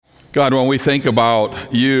God, when we think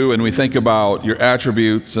about you and we think about your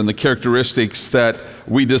attributes and the characteristics that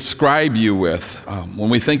we describe you with, when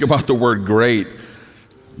we think about the word great,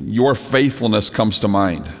 your faithfulness comes to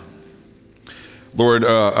mind. Lord,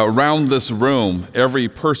 around this room, every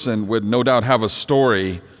person would no doubt have a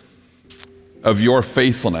story of your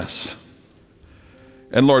faithfulness.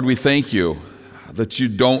 And Lord, we thank you that you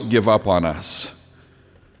don't give up on us.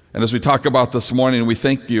 And as we talk about this morning, we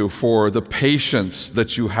thank you for the patience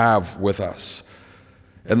that you have with us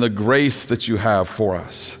and the grace that you have for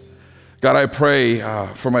us. God, I pray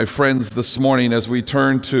for my friends this morning as we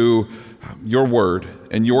turn to your word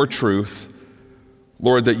and your truth,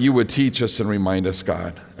 Lord, that you would teach us and remind us,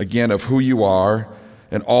 God, again, of who you are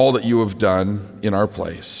and all that you have done in our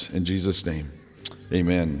place. In Jesus' name,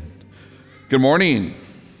 amen. Good morning.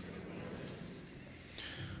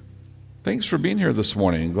 Thanks for being here this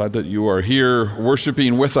morning. Glad that you are here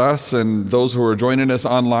worshiping with us, and those who are joining us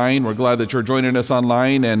online, we're glad that you're joining us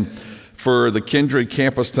online. And for the Kindred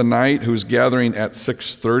campus tonight, who's gathering at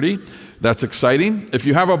 6:30, that's exciting. If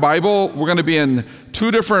you have a Bible, we're going to be in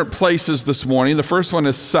two different places this morning. The first one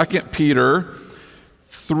is 2 Peter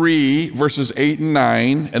 3, verses 8 and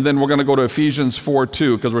 9, and then we're going to go to Ephesians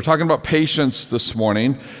 4:2, because we're talking about patience this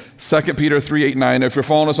morning. 2 Peter 3, 8, 9. If you're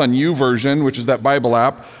following us on YouVersion, which is that Bible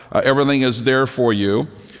app, everything is there for you.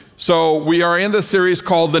 So we are in the series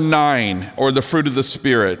called The Nine, or the Fruit of the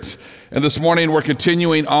Spirit. And this morning we're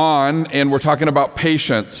continuing on, and we're talking about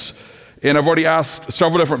patience. And I've already asked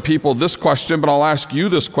several different people this question, but I'll ask you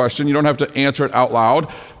this question. You don't have to answer it out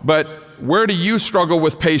loud. But where do you struggle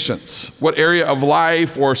with patience? What area of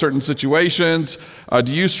life or certain situations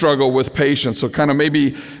do you struggle with patience? So kind of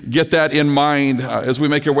maybe get that in mind as we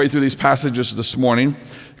make our way through these passages this morning.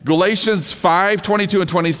 Galatians 5, 22 and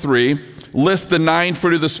 23 list the 9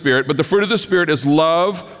 fruit of the Spirit, but the fruit of the Spirit is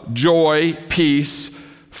love, joy, peace,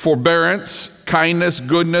 forbearance, kindness,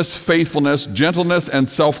 goodness, faithfulness, gentleness, and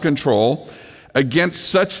self-control. Against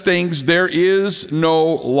such things there is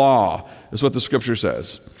no law, is what the scripture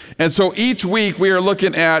says. And so each week we are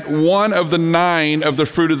looking at one of the 9 of the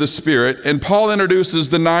fruit of the Spirit, and Paul introduces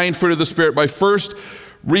the 9 fruit of the Spirit by first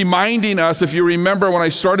reminding us, if you remember when I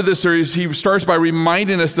started this series, he starts by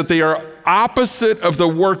reminding us that they are opposite of the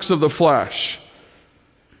works of the flesh.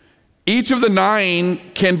 Each of the 9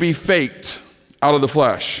 can be faked out of the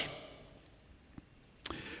flesh,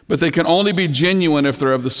 but they can only be genuine if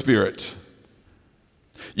they're of the Spirit.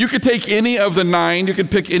 You could take any of the 9, you could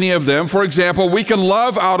pick any of them. For example, we can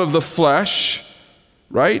love out of the flesh,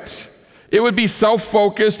 right? It would be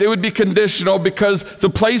self-focused, it would be conditional, because the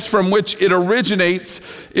place from which it originates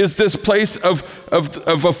is this place of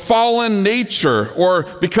a fallen nature, or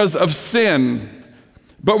because of sin.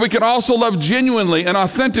 But we can also love genuinely and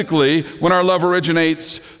authentically when our love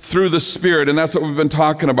originates through the Spirit, and that's what we've been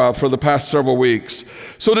talking about for the past several weeks.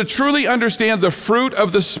 So to truly understand the fruit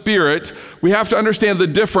of the Spirit, we have to understand the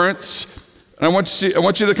difference, and I want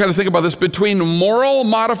you to kind of think about this, between moral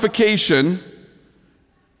modification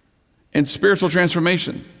and spiritual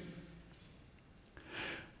transformation.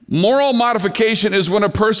 Moral modification is when a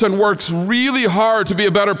person works really hard to be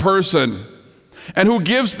a better person, and who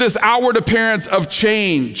gives this outward appearance of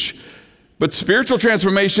change. But spiritual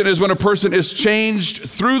transformation is when a person is changed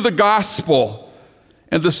through the gospel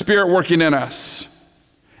and the Spirit working in us.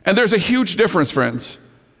 And there's a huge difference, friends.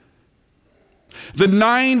 The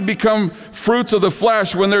 9 become fruits of the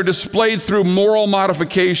flesh when they're displayed through moral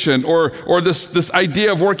modification, or this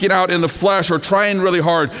idea of working out in the flesh or trying really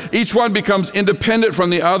hard. Each one becomes independent from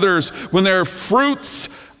the others when they're fruits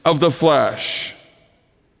of the flesh.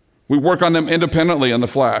 We work on them independently in the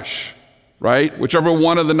flesh, right? Whichever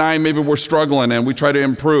one of the 9 maybe we're struggling in, we try to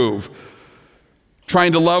improve.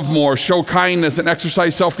 Trying to love more, show kindness, and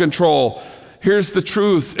exercise self-control. Here's the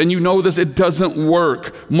truth, and you know this, it doesn't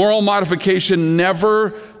work. Moral modification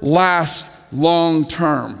never lasts long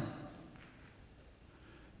term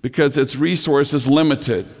because its resource is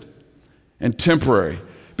limited and temporary,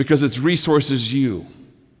 because its resource is you.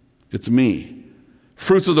 It's me.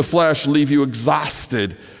 Fruits of the flesh leave you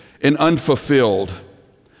exhausted and unfulfilled.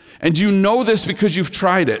 And you know this because you've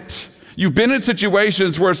tried it. You've been in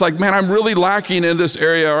situations where it's like, man, I'm really lacking in this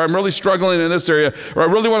area, or I'm really struggling in this area, or I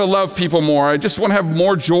really want to love people more. I just want to have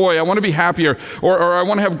more joy. I want to be happier, or I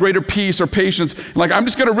want to have greater peace or patience. Like, I'm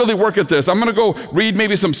just going to really work at this. I'm going to go read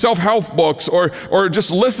maybe some self-help books, or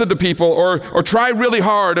just listen to people, or try really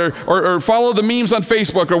hard, or follow the memes on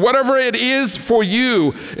Facebook, or whatever it is for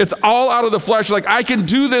you. It's all out of the flesh. Like, I can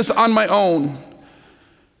do this on my own.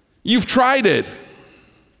 You've tried it.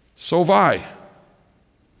 So have I.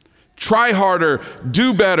 Try harder,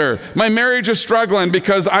 do better. My marriage is struggling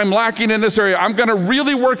because I'm lacking in this area. I'm gonna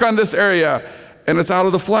really work on this area. And it's out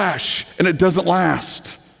of the flesh, and it doesn't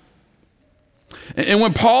last. And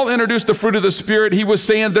when Paul introduced the fruit of the Spirit, he was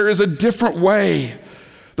saying there is a different way.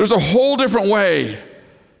 There's a whole different way.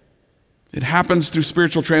 It happens through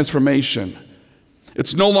spiritual transformation.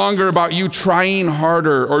 It's no longer about you trying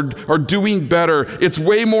harder or doing better. It's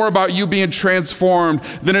way more about you being transformed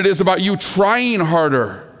than it is about you trying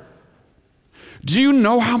harder. Do you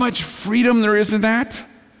know how much freedom there is in that?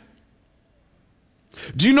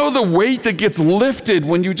 Do you know the weight that gets lifted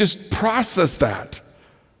when you just process that?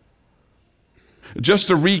 Just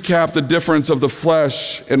to recap the difference of the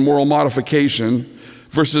flesh and moral modification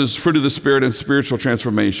versus fruit of the Spirit and spiritual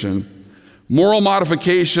transformation. Moral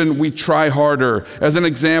modification, we try harder. As an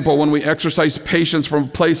example, when we exercise patience from a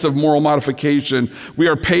place of moral modification, we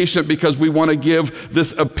are patient because we want to give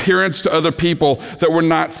this appearance to other people that we're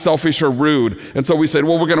not selfish or rude. And so we said,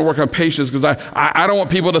 well, we're going to work on patience because I don't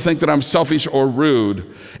want people to think that I'm selfish or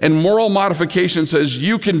rude. And moral modification says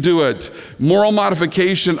you can do it. Moral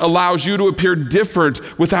modification allows you to appear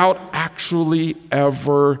different without actually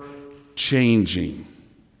ever changing.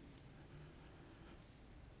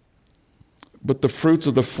 But the fruits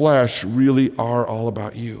of the flesh really are all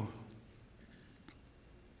about you.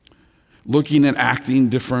 Looking and acting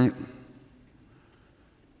different,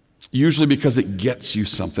 usually because it gets you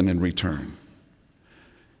something in return.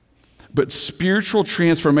 But spiritual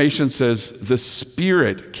transformation says the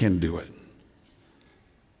Spirit can do it.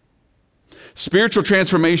 Spiritual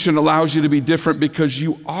transformation allows you to be different because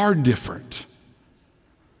you are different.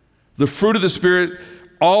 The fruit of the Spirit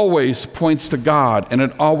always points to God, and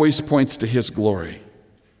it always points to His glory.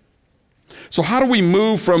 So how do we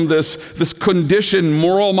move from this conditioned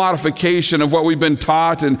moral modification of what we've been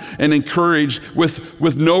taught and encouraged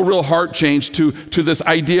with no real heart change to this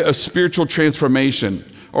idea of spiritual transformation?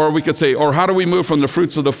 Or we could say, or how do we move from the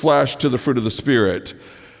fruits of the flesh to the fruit of the Spirit?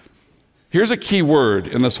 Here's a key word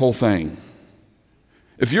in this whole thing.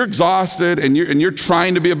 If you're exhausted and you're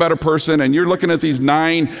trying to be a better person and you're looking at these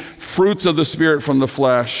 9 fruits of the Spirit from the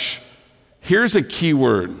flesh, here's a key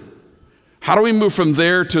word. How do we move from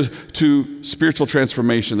there to spiritual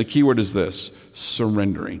transformation? The key word is this: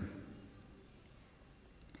 surrendering.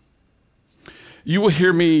 You will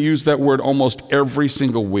hear me use that word almost every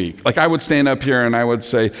single week. Like I would stand up here and I would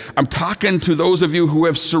say, I'm talking to those of you who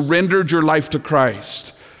have surrendered your life to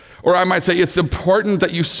Christ. Or I might say, it's important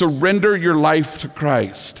that you surrender your life to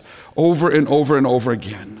Christ over and over and over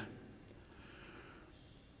again.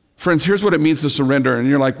 Friends, here's what it means to surrender. And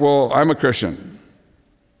you're like, well, I'm a Christian.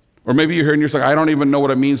 Or maybe you're here and you're like, I don't even know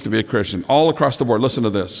what it means to be a Christian. All across the board, listen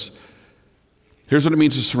to this. Here's what it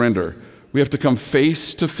means to surrender. We have to come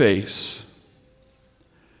face to face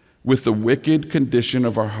with the wicked condition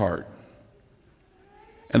of our heart.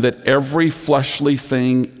 And that every fleshly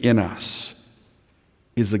thing in us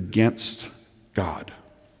is against God.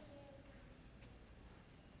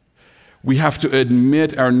 We have to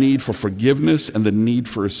admit our need for forgiveness and the need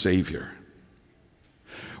for a Savior.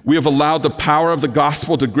 We have allowed the power of the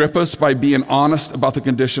gospel to grip us by being honest about the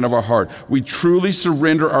condition of our heart. We truly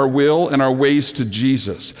surrender our will and our ways to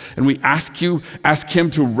Jesus. And we ask Him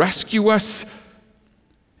to rescue us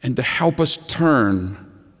and to help us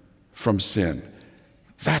turn from sin.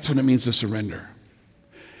 That's what it means to surrender.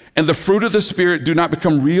 And the fruit of the Spirit do not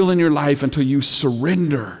become real in your life until you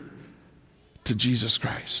surrender to Jesus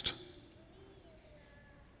Christ.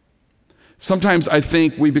 Sometimes I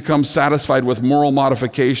think we become satisfied with moral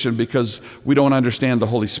modification because we don't understand the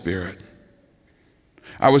Holy Spirit.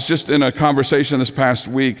 I was just in a conversation this past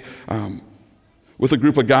week with a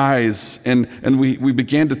group of guys, and we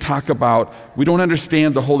began to talk about, we don't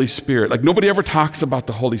understand the Holy Spirit. Like nobody ever talks about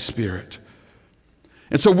the Holy Spirit.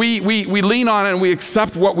 And so we lean on it and we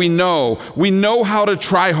accept what we know. We know how to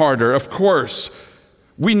try harder, of course.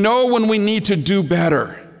 We know when we need to do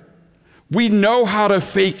better. We know how to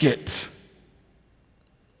fake it.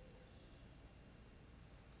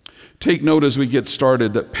 Take note as we get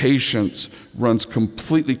started that patience runs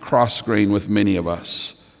completely cross-grain with many of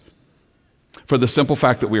us for the simple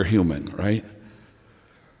fact that we are human, right?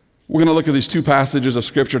 We're going to look at these 2 passages of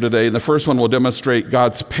Scripture today. And the first one will demonstrate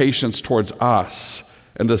God's patience towards us,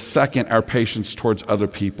 and the second, our patience towards other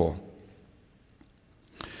people.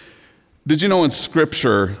 Did you know in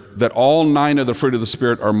Scripture that all 9 of the fruit of the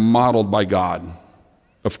Spirit are modeled by God?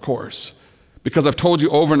 Of course. Because I've told you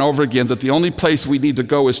over and over again that the only place we need to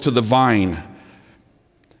go is to the vine.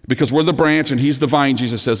 Because we're the branch and He's the vine,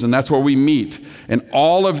 Jesus says, and that's where we meet. And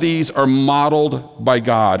all of these are modeled by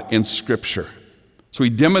God in Scripture. So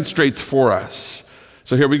He demonstrates for us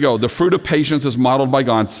So here we go. The fruit of patience is modeled by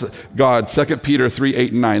God, 2 Peter 3,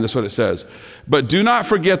 8, and 9. That's what it says. But do not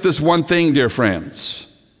forget this one thing, dear friends.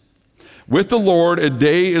 With the Lord, a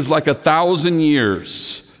day is like 1,000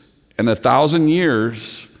 years, and 1,000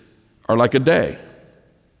 years are like a day.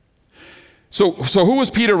 So who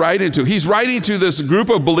was Peter writing to? He's writing to this group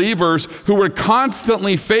of believers who were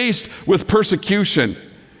constantly faced with persecution.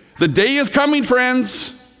 The day is coming,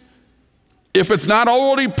 friends. If it's not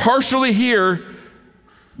already partially here,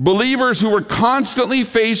 believers who were constantly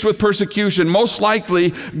faced with persecution, most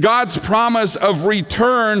likely God's promise of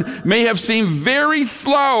return may have seemed very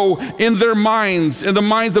slow in their minds, in the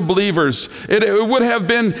minds of believers. It would have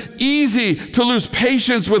been easy to lose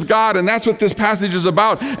patience with God, and that's what this passage is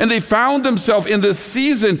about. And they found themselves in this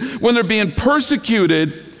season when they're being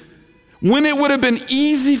persecuted, when it would have been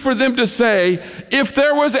easy for them to say, if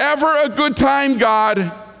there was ever a good time,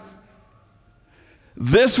 God,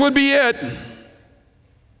 this would be it.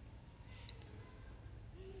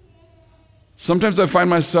 Sometimes I find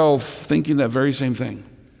myself thinking that very same thing.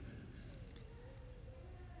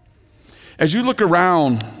 As you look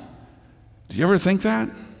around, do you ever think that?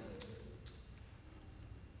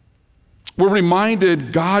 We're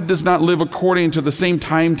reminded God does not live according to the same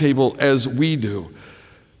timetable as we do.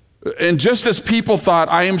 And just as people thought,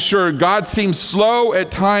 I am sure God seems slow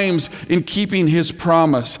at times in keeping his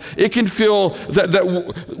promise. It can feel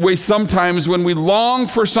that way sometimes when we long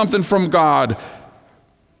for something from God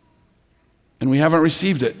and we haven't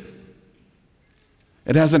received it.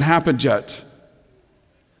 It hasn't happened yet.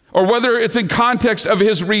 Or whether it's in context of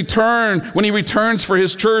his return, when he returns for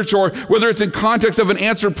his church, or whether it's in context of an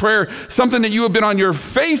answered prayer, something that you have been on your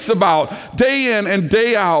face about day in and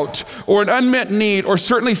day out, or an unmet need, or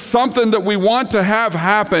certainly something that we want to have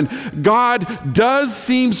happen. God does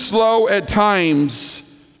seem slow at times,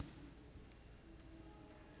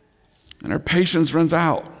 and our patience runs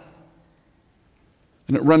out,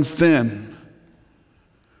 and it runs thin.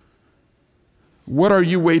 What are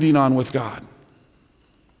you waiting on with God?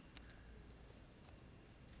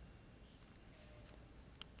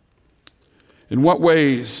 In what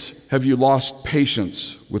ways have you lost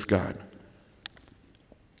patience with God?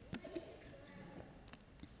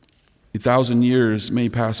 1,000 years may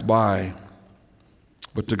pass by,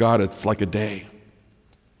 but to God it's like a day.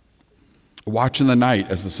 A watch in the night,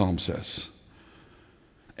 as the psalm says.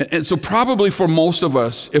 And so probably for most of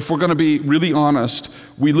us, if we're going to be really honest,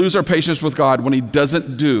 we lose our patience with God when he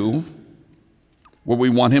doesn't do what we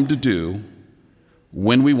want him to do,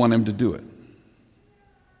 when we want him to do it.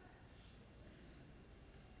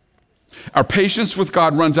 Our patience with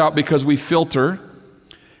God runs out because we filter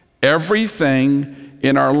everything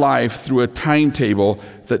in our life through a timetable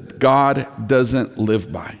that God doesn't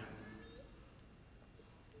live by.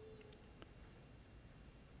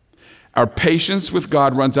 Our patience with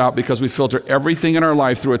God runs out because we filter everything in our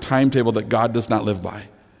life through a timetable that God does not live by.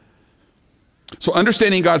 So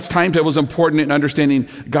understanding God's timetable is important in understanding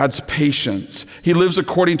God's patience. He lives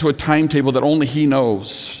according to a timetable that only he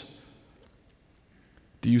knows.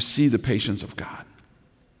 Do you see the patience of God?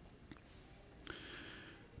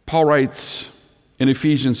 Paul writes in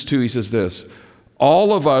Ephesians 2, he says this,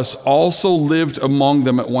 all of us also lived among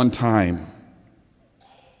them at one time,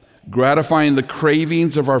 gratifying the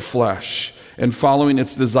cravings of our flesh and following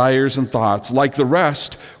its desires and thoughts. Like the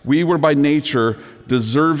rest, we were by nature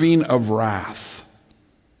deserving of wrath.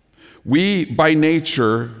 We by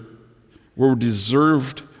nature were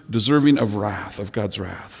deserving of wrath, of God's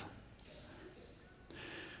wrath.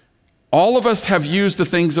 All of us have used the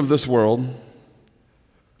things of this world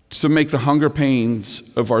to make the hunger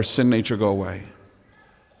pains of our sin nature go away.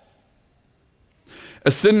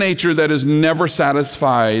 A sin nature that is never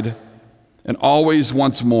satisfied and always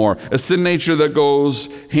wants more. A sin nature that goes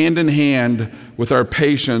hand in hand with our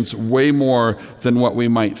patience way more than what we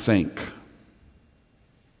might think.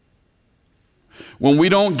 When we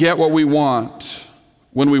don't get what we want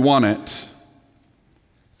when we want it,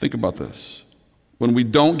 think about this. When we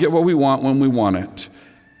don't get what we want when we want it,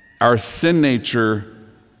 our sin nature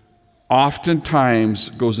oftentimes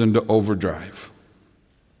goes into overdrive.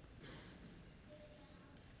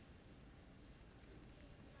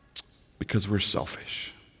 Because we're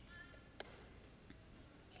selfish.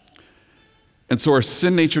 And so our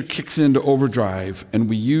sin nature kicks into overdrive, and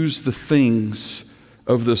we use the things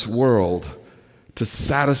of this world to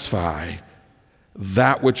satisfy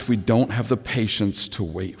that which we don't have the patience to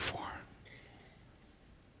wait for.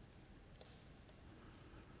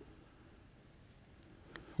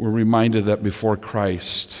 We're reminded that before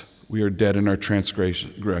Christ, we are dead in our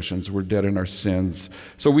transgressions. We're dead in our sins.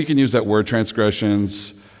 So we can use that word,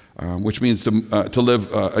 transgressions. which means to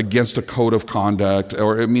live against a code of conduct,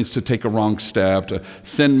 or it means to take a wrong step.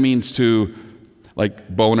 Sin means to,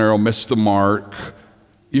 like bow and arrow, miss the mark.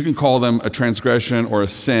 You can call them a transgression or a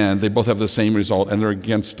sin. They both have the same result, and they're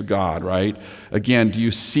against God, right? Again, do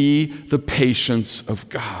you see the patience of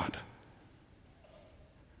God?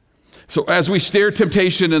 So as we stare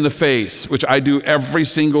temptation in the face, which I do every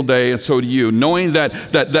single day, and so do you, knowing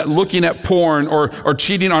that looking at porn or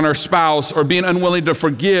cheating on our spouse or being unwilling to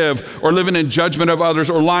forgive or living in judgment of others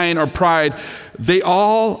or lying or pride, they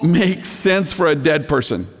all make sense for a dead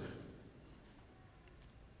person.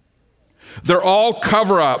 They're all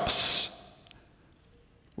cover-ups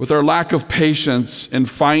with our lack of patience in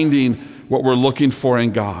finding what we're looking for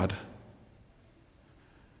in God.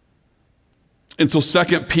 And so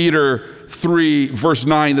 2 Peter 3, verse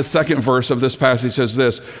 9, the second verse of this passage says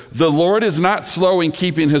this: "The Lord is not slow in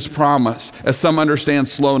keeping his promise, as some understand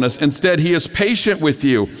slowness. Instead, he is patient with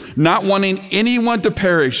you, not wanting anyone to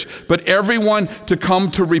perish, but everyone to come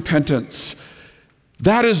to repentance."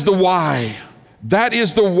 That is the why. That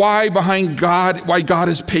is the why behind God, why God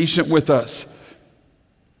is patient with us.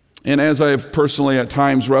 And as I have personally at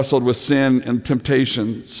times wrestled with sin and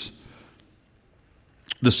temptations,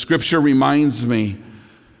 the scripture reminds me,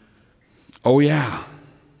 oh yeah,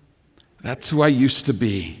 that's who I used to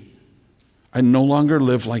be. I no longer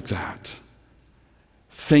live like that.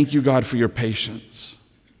 Thank you, God, for your patience.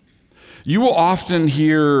 You will often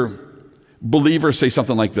hear believers say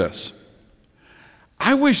something like this: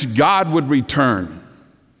 I wish God would return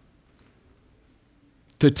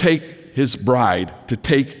to take his bride, to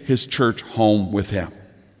take his church home with him.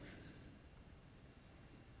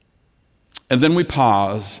 And then we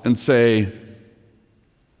pause and say,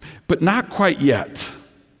 but not quite yet,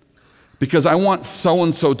 because I want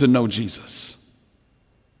so-and-so to know Jesus.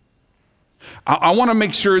 I want to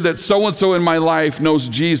make sure that so-and-so in my life knows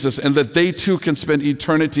Jesus and that they too can spend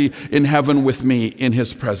eternity in heaven with me in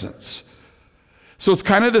his presence. So it's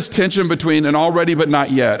kind of this tension between an already but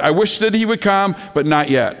not yet. I wish that he would come, but not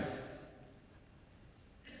yet.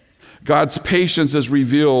 God's patience is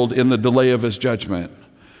revealed in the delay of his judgment.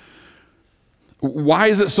 Why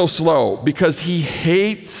is it so slow? Because he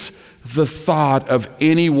hates the thought of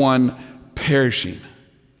anyone perishing.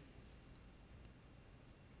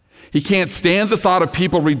 He can't stand the thought of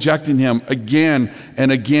people rejecting him again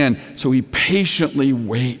and again, so he patiently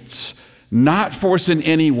waits, not forcing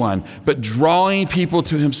anyone, but drawing people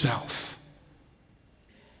to himself.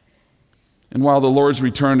 And while the Lord's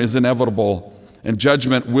return is inevitable and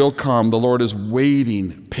judgment will come, the Lord is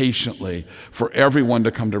waiting patiently for everyone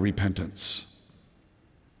to come to repentance.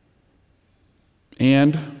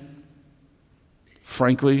 And,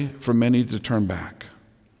 frankly, for many to turn back.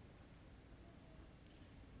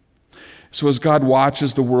 So as God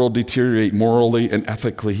watches the world deteriorate morally and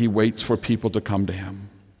ethically, he waits for people to come to him.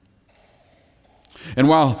 And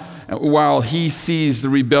while he sees the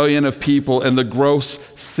rebellion of people and the gross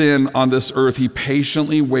sin on this earth, he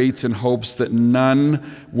patiently waits in hopes that none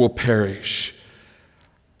will perish.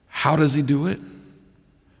 How does he do it?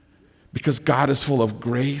 Because God is full of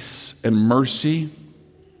grace and mercy.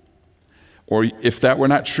 Or if that were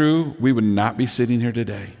not true, we would not be sitting here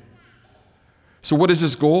today. So what is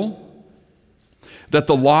his goal? That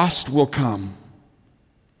the lost will come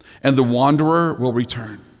and the wanderer will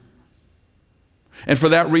return. And for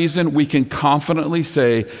that reason, we can confidently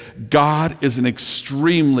say God is an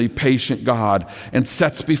extremely patient God and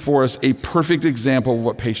sets before us a perfect example of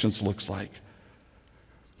what patience looks like.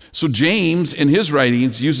 So James, in his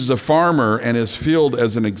writings, uses a farmer and his field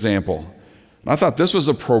as an example. And I thought this was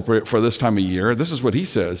appropriate for this time of year. This is what he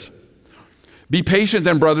says: "Be patient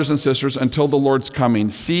then, brothers and sisters, until the Lord's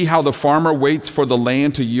coming. See how the farmer waits for the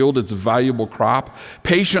land to yield its valuable crop,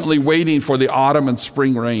 patiently waiting for the autumn and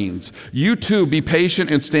spring rains. You too be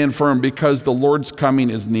patient and stand firm, because the Lord's coming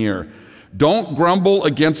is near. Don't grumble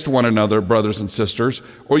against one another, brothers and sisters,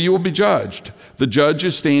 or you will be judged. The judge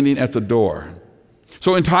is standing at the door."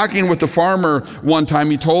 So in talking with the farmer one time,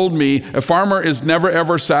 he told me a farmer is never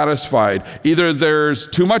ever satisfied. Either there's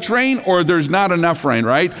too much rain or there's not enough rain,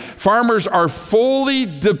 right? Farmers are fully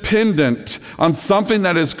dependent on something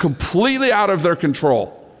that is completely out of their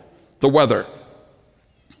control, the weather.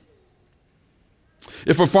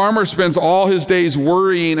 If a farmer spends all his days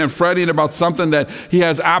worrying and fretting about something that he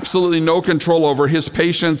has absolutely no control over, his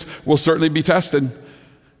patience will certainly be tested.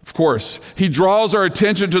 Of course, he draws our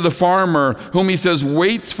attention to the farmer, whom he says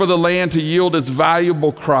waits for the land to yield its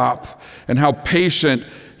valuable crop, and how patient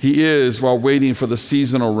he is while waiting for the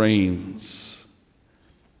seasonal rains.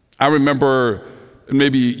 I remember,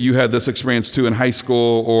 maybe you had this experience too in high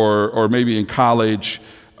school or maybe in college,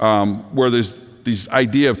 where there's these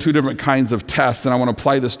idea of two different kinds of tests, and I want to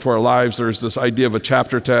apply this to our lives. There's this idea of a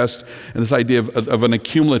chapter test and this idea of an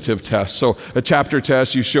accumulative test. So a chapter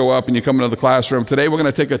test, you show up and you come into the classroom. Today we're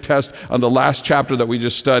going to take a test on the last chapter that we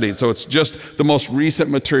just studied. So it's just the most recent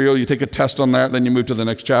material. You take a test on that, then you move to the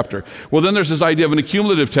next chapter. Well, then there's this idea of an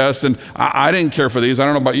accumulative test, and I didn't care for these. I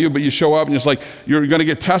don't know about you, but you show up and it's like you're going to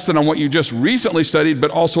get tested on what you just recently studied, but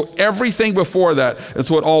also everything before that. And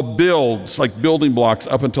so it all builds like building blocks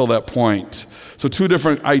up until that point. So two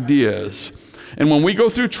different ideas. And when we go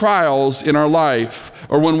through trials in our life,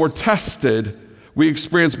 or when we're tested, we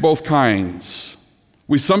experience both kinds.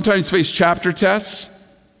 We sometimes face chapter tests,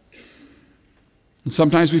 and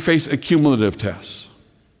sometimes we face accumulative tests.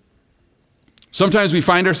 Sometimes we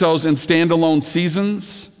find ourselves in standalone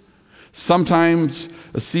seasons, sometimes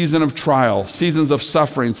a season of trial, seasons of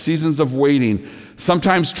suffering, seasons of waiting.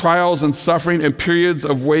 Sometimes trials and suffering and periods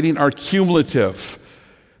of waiting are cumulative.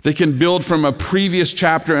 They can build from a previous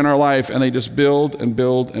chapter in our life, and they just build and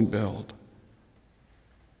build and build.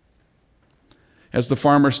 As the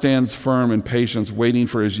farmer stands firm in patience, waiting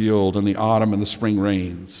for his yield in the autumn and the spring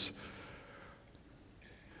rains,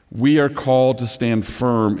 we are called to stand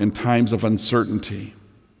firm in times of uncertainty,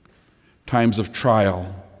 times of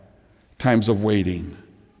trial, times of waiting.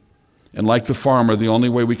 And like the farmer, the only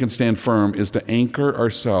way we can stand firm is to anchor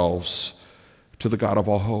ourselves to the God of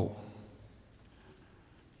all hope.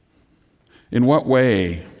 In what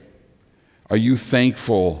way are you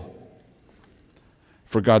thankful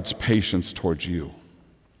for God's patience towards you?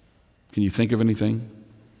 Can you think of anything?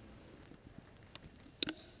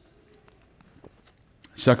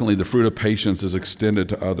 Secondly, the fruit of patience is extended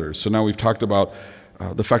to others. So now we've talked about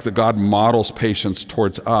the fact that God models patience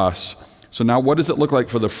towards us. So now what does it look like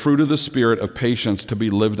for the fruit of the Spirit of patience to be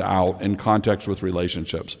lived out in context with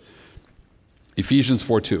relationships? Ephesians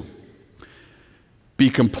 4:2. Be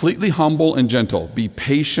completely humble and gentle. Be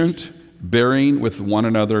patient, bearing with one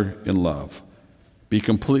another in love. Be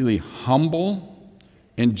completely humble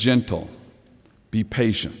and gentle. Be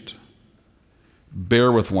patient.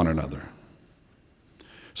 Bear with one another.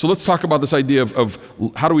 So let's talk about this idea of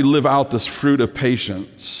how do we live out this fruit of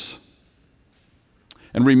patience.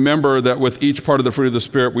 And remember that with each part of the fruit of the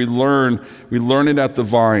Spirit, we learn it at the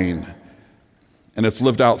vine, and it's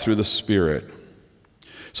lived out through the Spirit.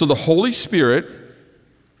 So the Holy Spirit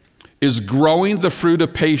is growing the fruit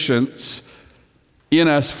of patience in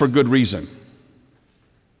us for good reason.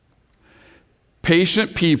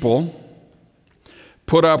 Patient people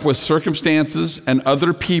put up with circumstances and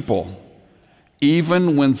other people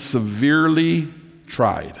even when severely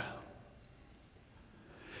tried.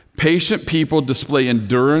 Patient people display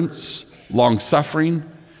endurance, long-suffering.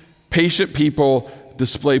 Patient people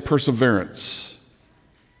display perseverance.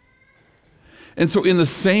 And so in the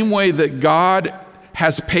same way that God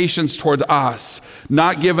has patience toward us,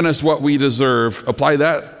 not giving us what we deserve, apply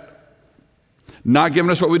that. Not giving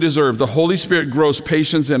us what we deserve. The Holy Spirit grows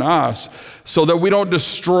patience in us so that we don't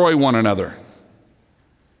destroy one another.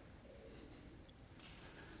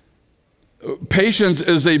 Patience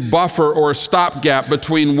is a buffer or a stopgap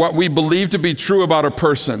between what we believe to be true about a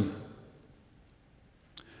person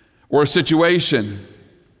or a situation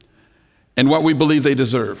and what we believe they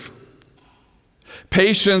deserve.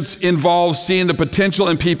 Patience involves seeing the potential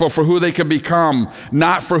in people for who they can become,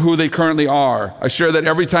 not for who they currently are. I share that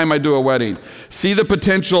every time I do a wedding. See the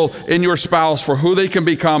potential in your spouse for who they can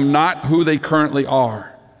become, not who they currently are.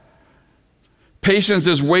 Patience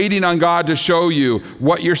is waiting on God to show you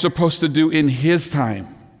what you're supposed to do in His time.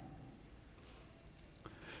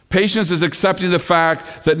 Patience is accepting the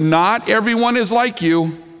fact that not everyone is like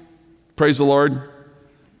you. Praise the Lord.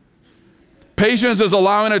 Patience is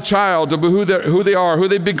allowing a child to be who they are, who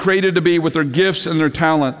they've been created to be with their gifts and their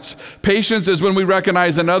talents. Patience is when we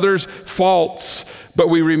recognize another's faults, but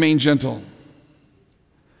we remain gentle.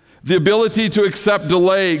 The ability to accept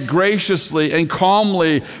delay graciously and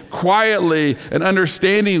calmly, quietly and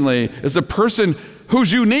understandingly is a person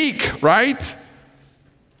who's unique, right?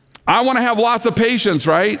 I want to have lots of patience,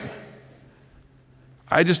 right?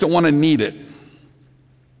 I just don't want to need it.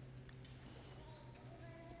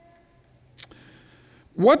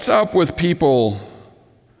 What's up with people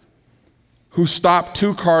who stop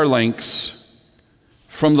 2 car lengths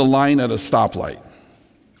from the line at a stoplight?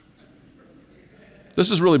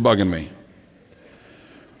 This is really bugging me.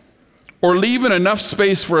 Or leaving enough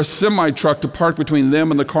space for a semi-truck to park between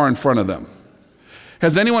them and the car in front of them.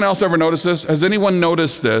 Has anyone else ever noticed this? Has anyone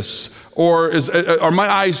noticed this? Or are my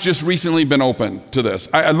eyes just recently been open to this?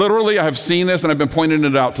 I literally have seen this and I've been pointing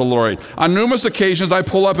it out to Lori. On numerous occasions, I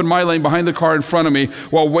pull up in my lane behind the car in front of me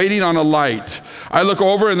while waiting on a light. I look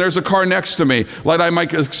over and there's a car next to me,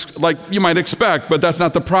 like you might expect, but that's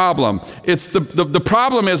not the problem. It's the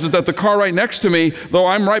problem is that the car right next to me, though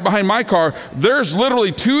I'm right behind my car, there's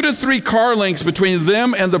literally 2 to 3 car lengths between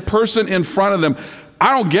them and the person in front of them.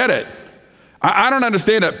 I don't get it. I don't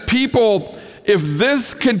understand it. People, if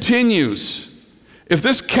this continues, if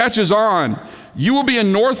this catches on, you will be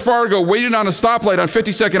in North Fargo waiting on a stoplight on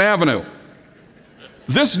 52nd Avenue.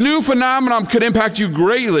 This new phenomenon could impact you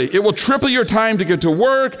greatly. It will triple your time to get to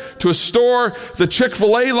work, to a store. The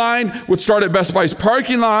Chick-fil-A line would start at Best Buy's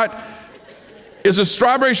parking lot. Is a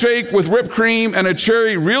strawberry shake with whipped cream and a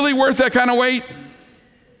cherry really worth that kind of wait?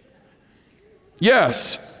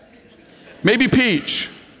 Yes. Maybe peach.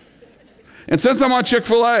 And since I'm on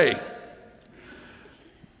Chick-fil-A,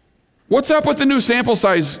 what's up with the new sample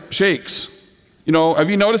size shakes? Have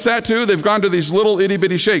you noticed that too? They've gone to these little itty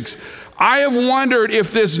bitty shakes. I have wondered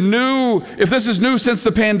if this is new since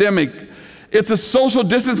the pandemic. It's a social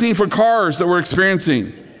distancing for cars that we're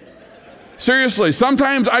experiencing. Seriously,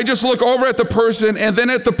 sometimes I just look over at the person and then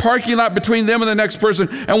at the parking lot between them and the next person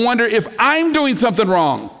and wonder if I'm doing something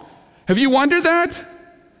wrong. Have you wondered that?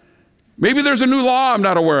 Maybe there's a new law I'm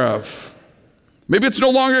not aware of. Maybe it's no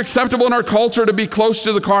longer acceptable in our culture to be close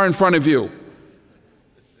to the car in front of you.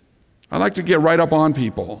 I like to get right up on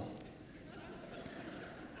people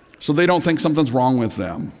so they don't think something's wrong with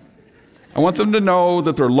them. I want them to know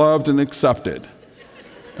that they're loved and accepted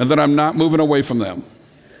and that I'm not moving away from them.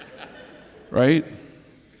 Right?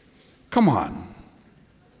 Come on.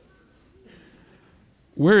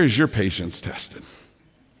 Where is your patience tested?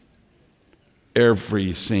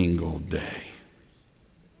 Every single day.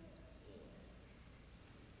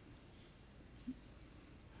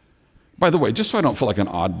 By the way, just so I don't feel like an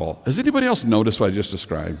oddball, has anybody else noticed what I just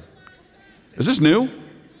described? Is this new?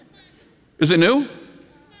 Is it new?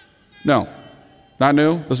 No. Not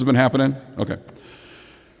new? This has been happening? Okay.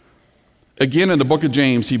 Again, in the book of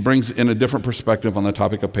James, he brings in a different perspective on the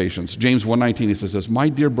topic of patience. James 1:19, he says this, "My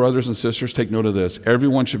dear brothers and sisters, take note of this.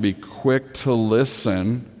 Everyone should be quick to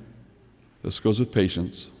listen." This goes with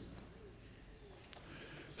patience.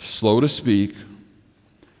 Slow to speak,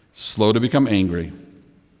 slow to become angry.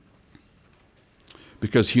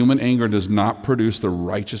 Because human anger does not produce the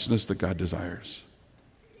righteousness that God desires.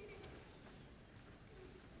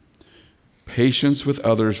 Patience with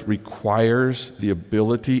others requires the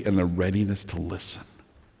ability and the readiness to listen.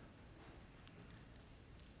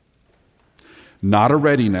 Not a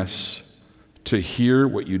readiness to hear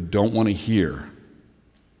what you don't want to hear,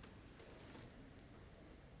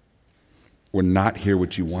 or not hear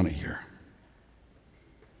what you want to hear.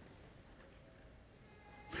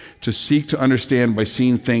 To seek to understand by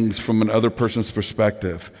seeing things from another person's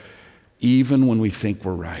perspective, even when we think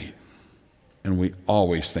we're right, and we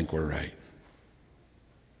always think we're right.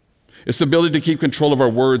 It's the ability to keep control of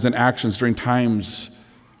our words and actions during times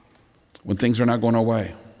when things are not going our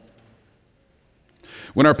way.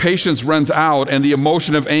 When our patience runs out and the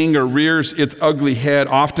emotion of anger rears its ugly head,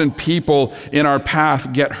 often people in our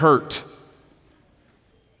path get hurt,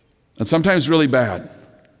 and sometimes really bad.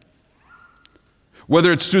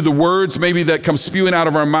 Whether it's through the words maybe that come spewing out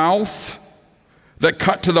of our mouth, that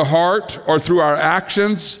cut to the heart, or through our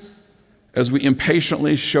actions as we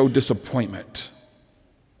impatiently show disappointment.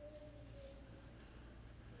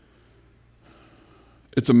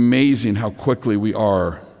 It's amazing how quickly we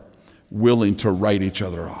are willing to write each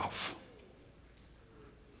other off.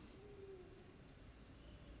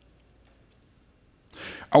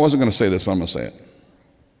 I wasn't going to say this, but I'm going to say it.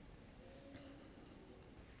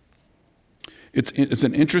 It's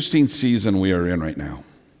an interesting season we are in right now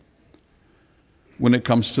when it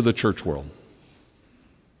comes to the church world.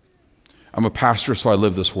 I'm a pastor, so I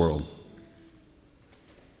live this world.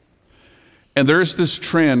 And there's this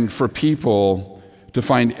trend for people to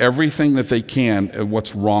find everything that they can at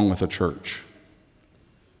what's wrong with a church.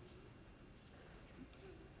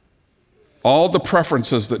 All the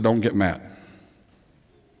preferences that don't get met.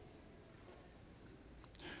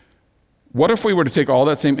 What if we were to take all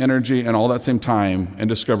that same energy and all that same time and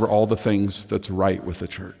discover all the things that's right with the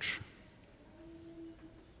church?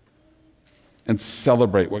 And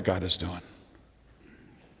celebrate what God is doing.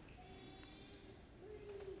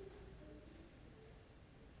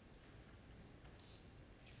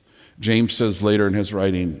 James says later in his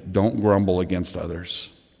writing, don't grumble against others,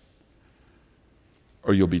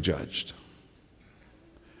 or you'll be judged.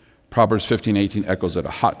 Proverbs 15:18 echoes it.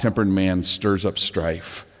 A hot-tempered man stirs up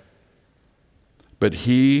strife, but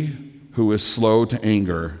he who is slow to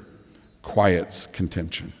anger quiets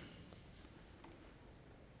contention.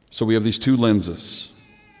 So we have these two lenses.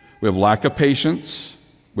 We have lack of patience,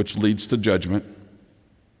 which leads to judgment,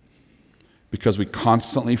 because we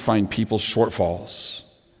constantly find people's shortfalls.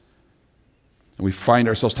 And we find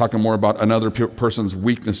ourselves talking more about another person's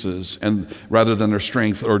weaknesses and rather than their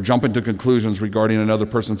strength, or jumping to conclusions regarding another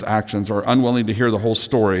person's actions, or unwilling to hear the whole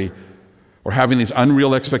story, or having these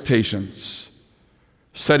unreal expectations,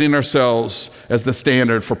 setting ourselves as the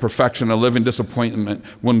standard for perfection, a living disappointment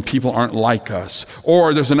when people aren't like us.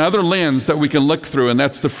 Or there's another lens that we can look through, and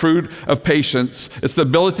that's the fruit of patience. It's the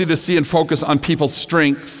ability to see and focus on people's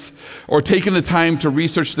strengths, or taking the time to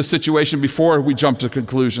research the situation before we jump to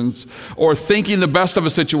conclusions, or thinking the best of a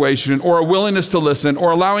situation, or a willingness to listen,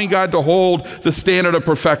 or allowing God to hold the standard of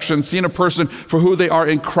perfection, seeing a person for who they are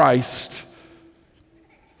in Christ.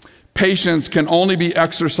 Patience can only be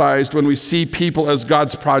exercised when we see people as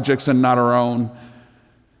God's projects and not our own.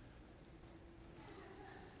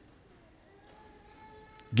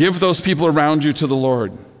 Give those people around you to the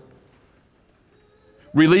Lord.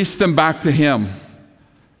 Release them back to Him.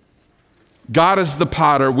 God is the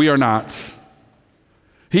potter, we are not.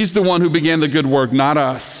 He's the one who began the good work, not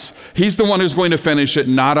us. He's the one who's going to finish it,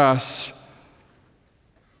 not us.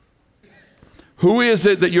 Who is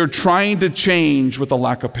it that you're trying to change with a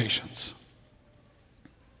lack of patience?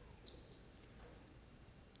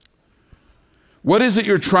 What is it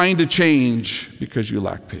you're trying to change because you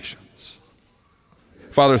lack patience?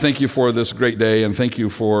 Father, thank you for this great day, and thank you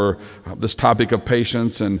for this topic of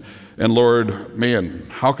patience. And Lord, man,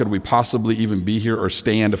 how could we possibly even be here or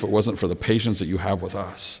stand if it wasn't for the patience that you have with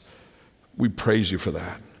us? We praise you for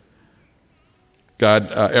that.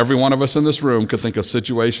 God, every one of us in this room could think of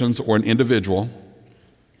situations or an individual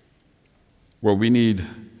where we need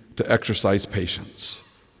to exercise patience.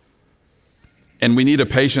 And we need a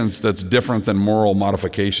patience that's different than moral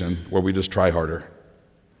modification, where we just try harder.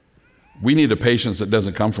 We need a patience that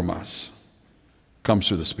doesn't come from us, comes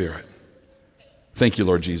through the Spirit. Thank you,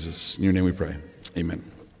 Lord Jesus. In your name we pray. Amen.